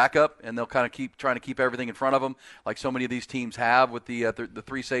really good backup, and they'll kind of keep trying to keep everything in front of them, like so many of these teams have with the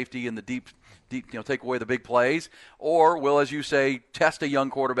 3 safety and the deep, take away the big plays? Or will, as you say, test a young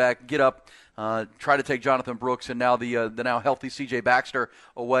quarterback, get up, try to take Jonathan Brooks and now the now healthy C.J. Baxter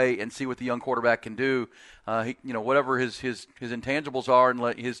away and see what the young quarterback can do? Whatever his intangibles are,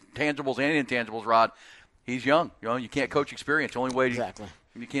 and his tangibles and intangibles, Rod, he's young. You can't coach experience. The only way exactly.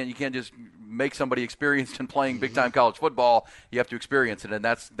 You can't just make somebody experienced in playing big-time college football. You have to experience it, and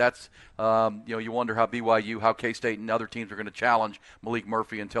that's you wonder how BYU, how K-State, and other teams are going to challenge Malik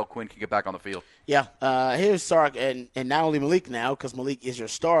Murphy until Quinn can get back on the field. Yeah, here's Sark, and not only Malik now, because Malik is your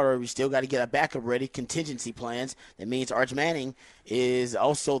starter. We still got to get a backup ready, contingency plans. That means Arch Manning is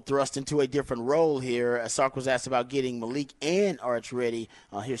also thrust into a different role here. Sark was asked about getting Malik and Arch ready.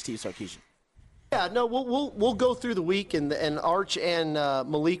 Here's Steve Sarkisian. Yeah, no, we'll go through the week, and Arch and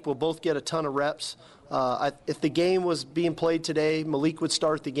Malik will both get a ton of reps. If the game was being played today, Malik would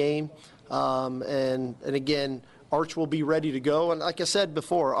start the game, and again, Arch will be ready to go. And like I said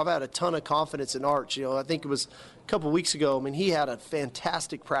before, I've had a ton of confidence in Arch. I think it was a couple of weeks ago. I mean, he had a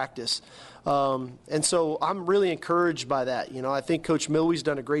fantastic practice, and so I'm really encouraged by that. I think Coach Milwie's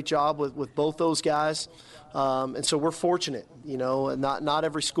done a great job with both those guys, and so we're fortunate. Not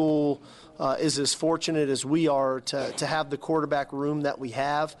every school is as fortunate as we are to have the quarterback room that we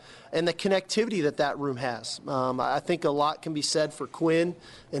have and the connectivity that room has. I think a lot can be said for Quinn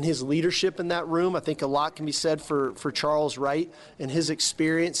and his leadership in that room. I think a lot can be said for Charles Wright and his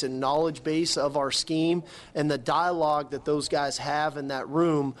experience and knowledge base of our scheme and the dialogue that those guys have in that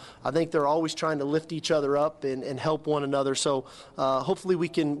room. I think they're always trying to lift each other up and help one another. So hopefully we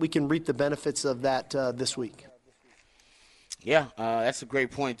can reap the benefits of that this week. Yeah, that's a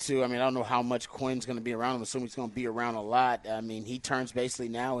great point, too. I mean, I don't know how much Quinn's going to be around. I'm assuming he's going to be around a lot. I mean, he turns basically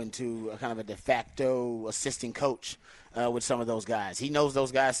now into a kind of a de facto assistant coach with some of those guys. He knows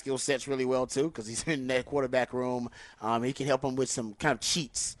those guys' skill sets really well, too, because he's in that quarterback room. He can help them with some kind of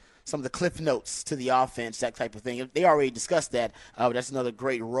cheats, some of the cliff notes to the offense, that type of thing. They already discussed that, but that's another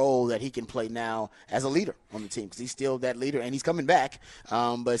great role that he can play now as a leader on the team, because he's still that leader, and he's coming back,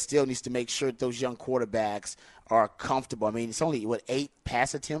 but still needs to make sure that those young quarterbacks are comfortable. I mean, it's only, 8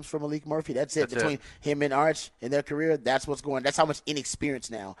 pass attempts for Malik Murphy? That's it. Between him and Arch in their career, that's what's going. That's how much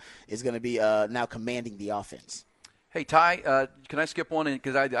inexperience now is going to be now commanding the offense. Hey, Ty, can I skip one?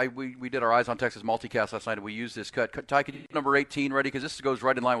 Because we did our Eyes on Texas multicast last night, and we used this cut. Ty, could you get number 18 ready? Because this goes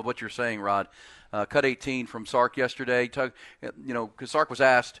right in line with what you're saying, Rod. Cut 18 from Sark yesterday. Because Sark was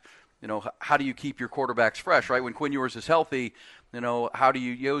asked, how do you keep your quarterbacks fresh, right? When Quinn Ewers is healthy, how do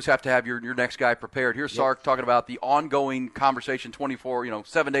you always have to have your next guy prepared. Here's Sark talking about the ongoing conversation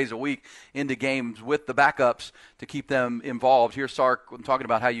 7 days a week into games with the backups to keep them involved. Here's Sark talking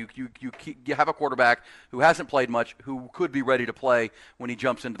about how you have a quarterback who hasn't played much, who could be ready to play when he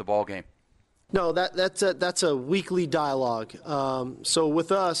jumps into the ball game. No, that's a weekly dialogue. So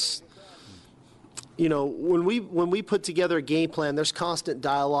with us, when we put together a game plan, there's constant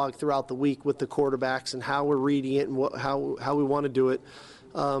dialogue throughout the week with the quarterbacks and how we're reading it and how we want to do it.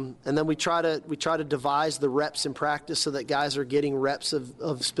 And then we try to devise the reps in practice so that guys are getting reps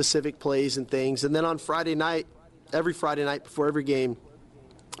of specific plays and things. And then on Friday night, every Friday night before every game,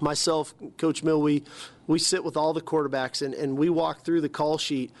 myself, Coach Mill, we sit with all the quarterbacks and we walk through the call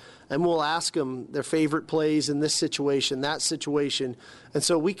sheet and we'll ask them their favorite plays in this situation, that situation. And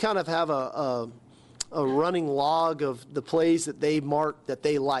so we kind of have a running log of the plays that they mark that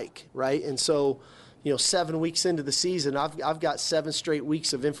they like, right? And so, 7 weeks into the season, I've got 7 straight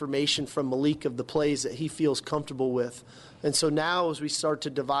weeks of information from Malik of the plays that he feels comfortable with. And so now as we start to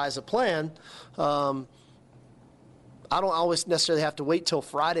devise a plan, I don't always necessarily have to wait till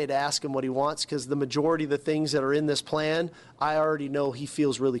Friday to ask him what he wants, because the majority of the things that are in this plan, I already know he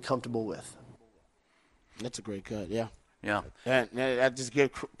feels really comfortable with. That's a great cut, yeah. Yeah. And I just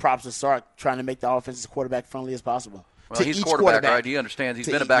give props to Sark trying to make the offense as quarterback friendly as possible. Well, he's quarterback, right? He understands. He's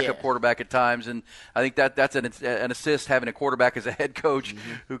been a backup quarterback at times, and I think that's an assist, having a quarterback as a head coach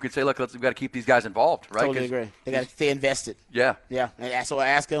who could say, look, we've got to keep these guys involved, right? Totally agree. They got to stay invested. Yeah. Yeah. And so I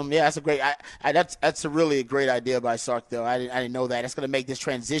asked him, that's a great that's a really great idea by Sark, though. I didn't know that. That's going to make this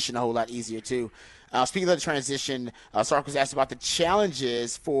transition a whole lot easier, too. Speaking of the transition, Sark was asked about the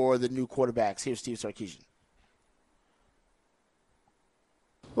challenges for the new quarterbacks. Here's Steve Sarkisian.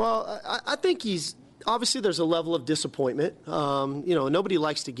 Well, I think he's obviously there's a level of disappointment. Nobody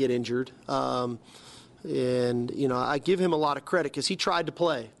likes to get injured. And I give him a lot of credit because he tried to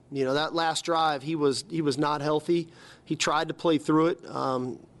play. That last drive, he was not healthy. He tried to play through it.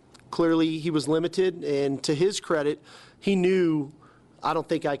 Clearly, he was limited, and to his credit, he knew, I don't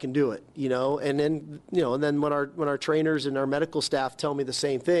think I can do it. And then when our trainers and our medical staff tell me the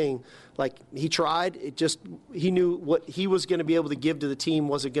same thing, like he tried, he knew what he was going to be able to give to the team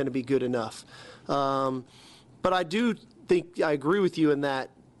wasn't going to be good enough. But I do think I agree with you in that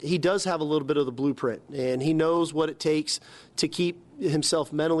he does have a little bit of the blueprint, and he knows what it takes to keep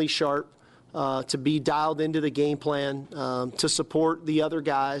himself mentally sharp, to be dialed into the game plan, to support the other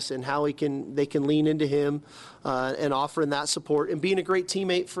guys and how they can lean into him and offering that support and being a great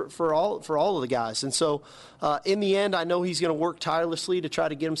teammate for all of the guys. And so in the end, I know he's going to work tirelessly to try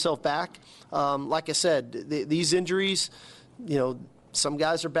to get himself back. Like I said, these injuries, some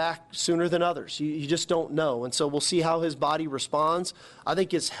guys are back sooner than others. You just don't know. And so we'll see how his body responds. I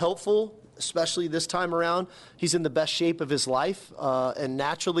think it's helpful, especially this time around. He's in the best shape of his life. And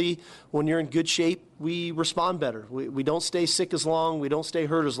naturally, when you're in good shape, we respond better. We don't stay sick as long. We don't stay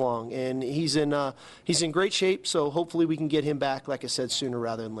hurt as long. And he's in great shape, so hopefully we can get him back, like I said, sooner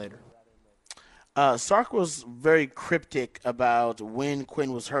rather than later. Sark was very cryptic about when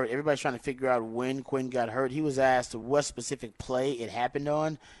Quinn was hurt. Everybody's trying to figure out when Quinn got hurt. He was asked what specific play it happened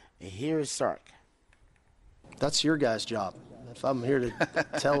on. And here is Sark. That's your guy's job. If I'm here to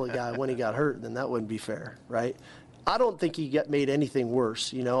tell a guy when he got hurt, then that wouldn't be fair, right? I don't think he made anything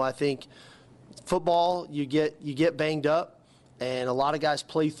worse. I think football, you get banged up, and a lot of guys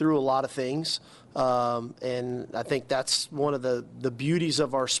play through a lot of things. And I think that's one of the beauties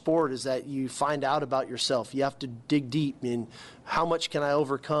of our sport is that you find out about yourself. You have to dig deep in how much can I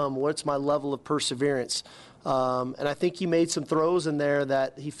overcome? What's my level of perseverance? And I think he made some throws in there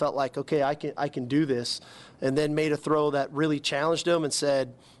that he felt like, okay, I can do this, and then made a throw that really challenged him and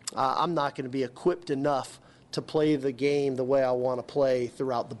said, I'm not going to be equipped enough to play the game the way I want to play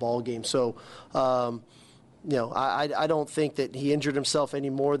throughout the ball game. So, I don't think that he injured himself any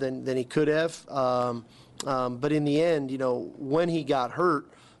more than he could have. But in the end, when he got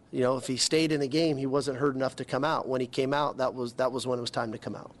hurt, if he stayed in the game, he wasn't hurt enough to come out. When he came out, that was when it was time to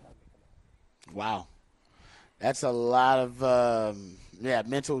come out. Wow. That's a lot of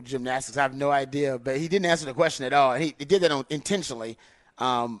mental gymnastics. I have no idea, but he didn't answer the question at all. And he did that intentionally.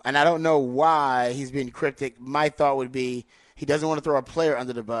 And I don't know why he's being cryptic. My thought would be he doesn't want to throw a player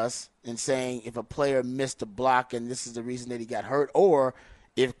under the bus and saying if a player missed a block and this is the reason that he got hurt, or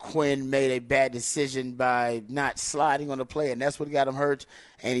if Quinn made a bad decision by not sliding on the play and that's what got him hurt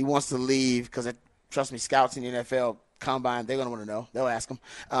and he wants to leave because, trust me, scouts in the NFL combine, they're going to want to know. They'll ask him.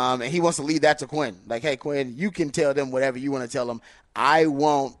 And he wants to leave that to Quinn. Like, hey, Quinn, you can tell them whatever you want to tell them. I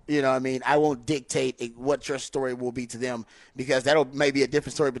won't, I won't dictate what your story will be to them because that'll maybe a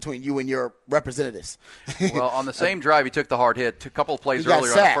different story between you and your representatives. Well, on the same drive, he took the hard hit. A couple of plays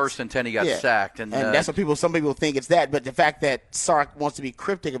earlier on the first and 10, he got sacked. And that's what some people think it's that. But the fact that Sark wants to be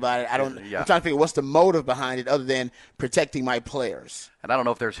cryptic about it, I'm trying to figure what's the motive behind it other than protecting my players. And I don't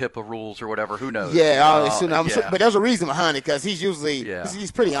know if there's HIPAA rules or whatever. Who knows? But there's a reason behind it because he's usually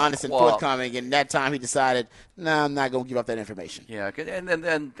he's pretty honest and forthcoming. And that time he decided, no, I'm not going to give up that information. Yeah,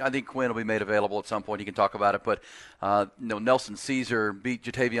 and I think Quinn will be made available at some point. He can talk about it. But Nelson Caesar beat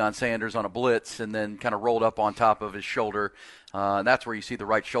Jatavion Sanders on a blitz and then kind of rolled up on top of his shoulder. And that's where you see the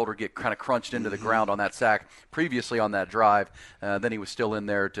right shoulder get kind of crunched into the ground on that sack previously on that drive. Then he was still in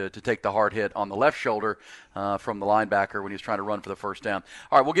there to take the hard hit on the left shoulder from the linebacker when he was trying to run for the first down.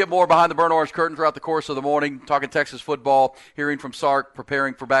 All right, we'll get more behind the burnt orange curtain throughout the course of the morning, talking Texas football, hearing from Sark,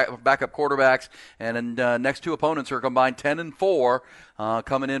 preparing for backup quarterbacks, and then next two opponents are combined 10-4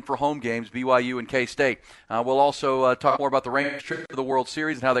 coming in for home games, BYU and K-State. We'll also talk more about the Rangers trip to the World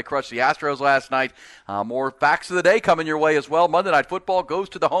Series and how they crushed the Astros last night. More facts of the day coming your way as well. Monday Night Football goes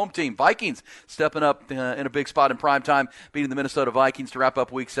to the home team. Vikings stepping up in a big spot in primetime, beating the Minnesota Vikings to wrap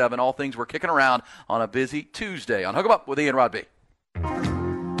up Week 7. All things we're kicking around on a busy Tuesday on Hook 'em Up with Ian Rodby.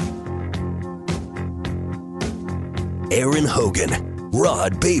 Aaron Hogan,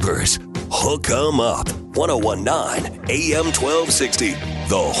 Rod Babers, Hook 'em Up, 1019 AM 1260,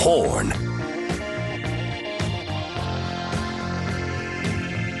 The Horn.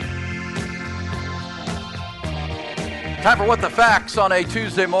 Time for What the Facts on a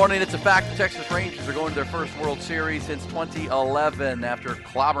Tuesday morning. It's a fact the Texas Rangers are going to their first World Series since 2011 after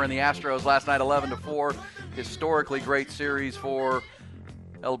clobbering the Astros last night 11-4. Historically great series for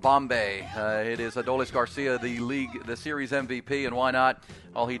El Bombay. It is Adolis Garcia, the series MVP, and why not?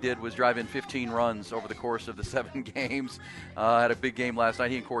 All he did was drive in 15 runs over the course of the 7 games. Had a big game last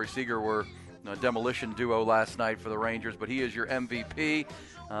night. He and Corey Seager were demolition duo last night for the Rangers, but he is your MVP.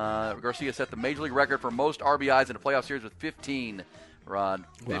 Garcia set the Major League record for most RBIs in a playoff series with 15, Rod.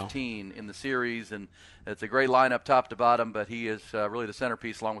 15 in the series, and it's a great lineup top to bottom, but he is really the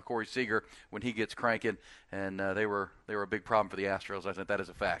centerpiece along with Corey Seager when he gets cranking, and they were a big problem for the Astros. I think that is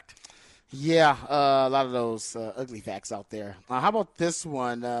a fact. Yeah, a lot of those ugly facts out there. How about this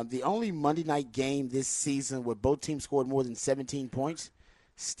one? The only Monday night game this season where both teams scored more than 17 points,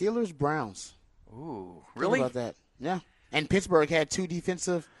 Steelers-Browns. Ooh, really? Think about that. Yeah. And Pittsburgh had 2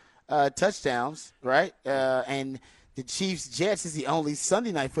 defensive touchdowns, right? And the Chiefs-Jets is the only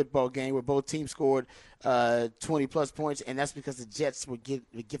Sunday night football game where both teams scored 20-plus points, and that's because the Jets were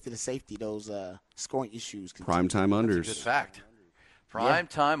gifted a safety, those scoring issues. Primetime unders. That's a good fact.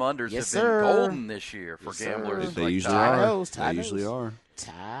 Time unders Yes, have been sir. golden this year for gamblers. They like usually Ty. are. Ty They usually are.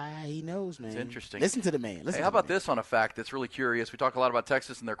 Ty, he knows, man. It's interesting. Listen to the man. Hey, how about this on a fact that's really curious? We talk a lot about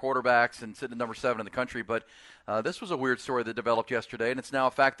Texas and their quarterbacks and sitting at number 7 in the country, but this was a weird story that developed yesterday, and it's now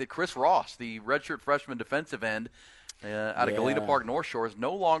a fact that Chris Ross, the redshirt freshman defensive end out of Galena Park North Shore, is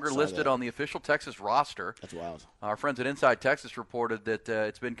no longer listed on the official Texas roster. That's wild. Our friends at Inside Texas reported that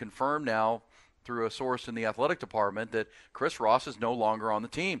it's been confirmed now through a source in the athletic department that Chris Ross is no longer on the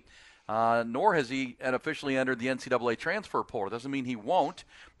team. Nor has he officially entered the NCAA transfer portal. Doesn't mean he won't.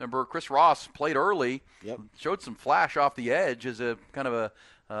 Remember, Chris Ross played early, showed some flash off the edge as a kind of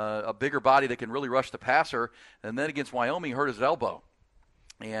a bigger body that can really rush the passer, and then against Wyoming hurt his elbow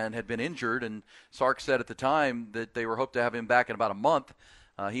and had been injured, and Sark said at the time that they were hoped to have him back in about a month.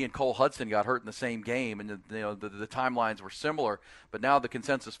 He and Cole Hudson got hurt in the same game, and the timelines were similar. But now the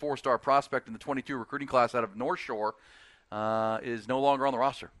consensus 4-star prospect in the 22 recruiting class out of North Shore is no longer on the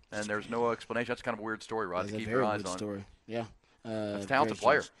roster, and there's no explanation. That's kind of a weird story, Rod, to keep your eyes on. Story. Yeah, that's a talented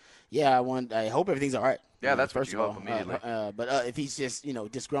player. Yeah, I hope everything's all right. Yeah, that's first what you of all, hope immediately. But if he's just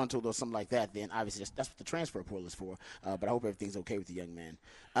disgruntled or something like that, then obviously that's what the transfer portal is for. But I hope everything's okay with the young man.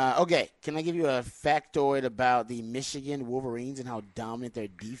 Okay, can I give you a factoid about the Michigan Wolverines and how dominant their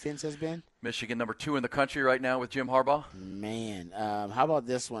defense has been? Michigan number 2 in the country right now with Jim Harbaugh. Man, how about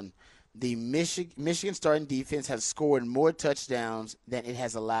this one? The Michigan starting defense has scored more touchdowns than it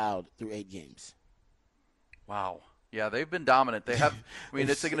has allowed through 8 games. Wow. Yeah, they've been dominant. They have. I mean,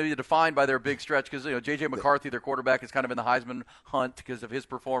 it's going to be defined by their big stretch because J.J. McCarthy, their quarterback, is kind of in the Heisman hunt because of his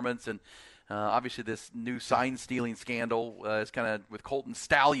performance, and obviously this new sign stealing scandal is kind of with Colton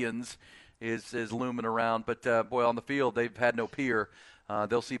Stallions is looming around. But boy, on the field, they've had no peer.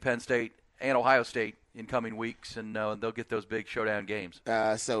 They'll see Penn State and Ohio State in coming weeks, and they'll get those big showdown games.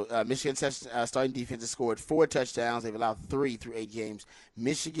 So Michigan's starting defense has scored 4 touchdowns. They've allowed 3 through 8 games.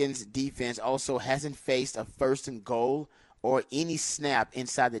 Michigan's defense also hasn't faced a first and goal or any snap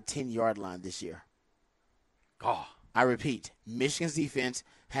inside the 10-yard line this year. Oh. I repeat, Michigan's defense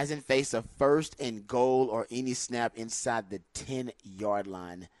hasn't faced a first and goal or any snap inside the 10-yard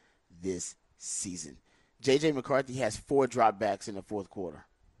line this season. J.J. McCarthy has 4 dropbacks in the fourth quarter.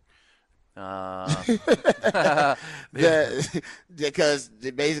 Because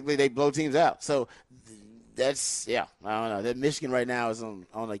basically they blow teams out. So that's, I don't know. That Michigan right now is on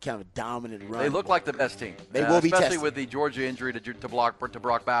a kind of a dominant run. They look like the best team. They will be especially tested. with the Georgia injury to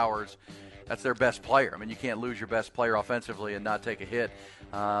Brock Bowers. That's their best player. I mean, you can't lose your best player offensively and not take a hit.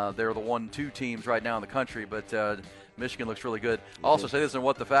 They're the 1-2 teams right now in the country, but Michigan looks really good. I'll also say this in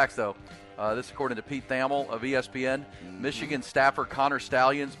What the Facts, though. This according to Pete Thamel of ESPN. Michigan staffer Connor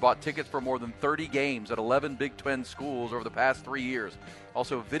Stallions bought tickets for more than 30 games at 11 Big Ten schools over the past 3 years.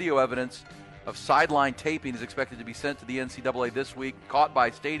 Also, video evidence of sideline taping is expected to be sent to the NCAA this week, caught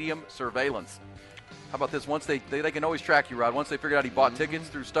by stadium surveillance. How about this? Once they can always track you, Rod. Once they figured out he bought tickets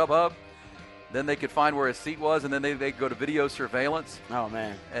through StubHub, then they could find where his seat was, and then they go to video surveillance. Oh,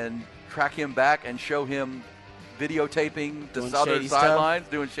 man. And track him back and show him videotaping the other sidelines,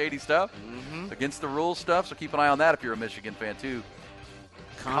 doing shady stuff, against the rules stuff. So keep an eye on that if you're a Michigan fan, too.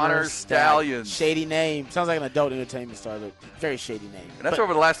 Connor Stallions. Shady name. Sounds like an adult entertainment star. Very shady name. And that's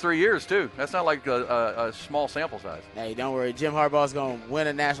over the last 3 years, too. That's not like a small sample size. Hey, don't worry. Jim Harbaugh's going to win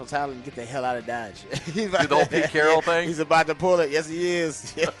a national title and get the hell out of Dodge. Do the whole Pete Carroll thing? He's about to pull it. Yes, he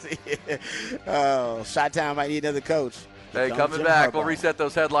is. Yes, he is. Oh, Chi-Town might need another coach. Hey, coming back, we'll reset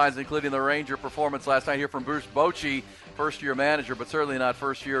those headlines, including the Ranger performance last night here from Bruce Bochy, first-year manager, but certainly not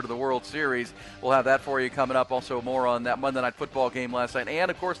first year to the World Series. We'll have that for you coming up. Also, more on that Monday Night Football game last night. And,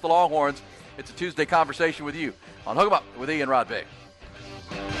 of course, the Longhorns. It's a Tuesday conversation with you on Hook 'em Up with Ian Rodby.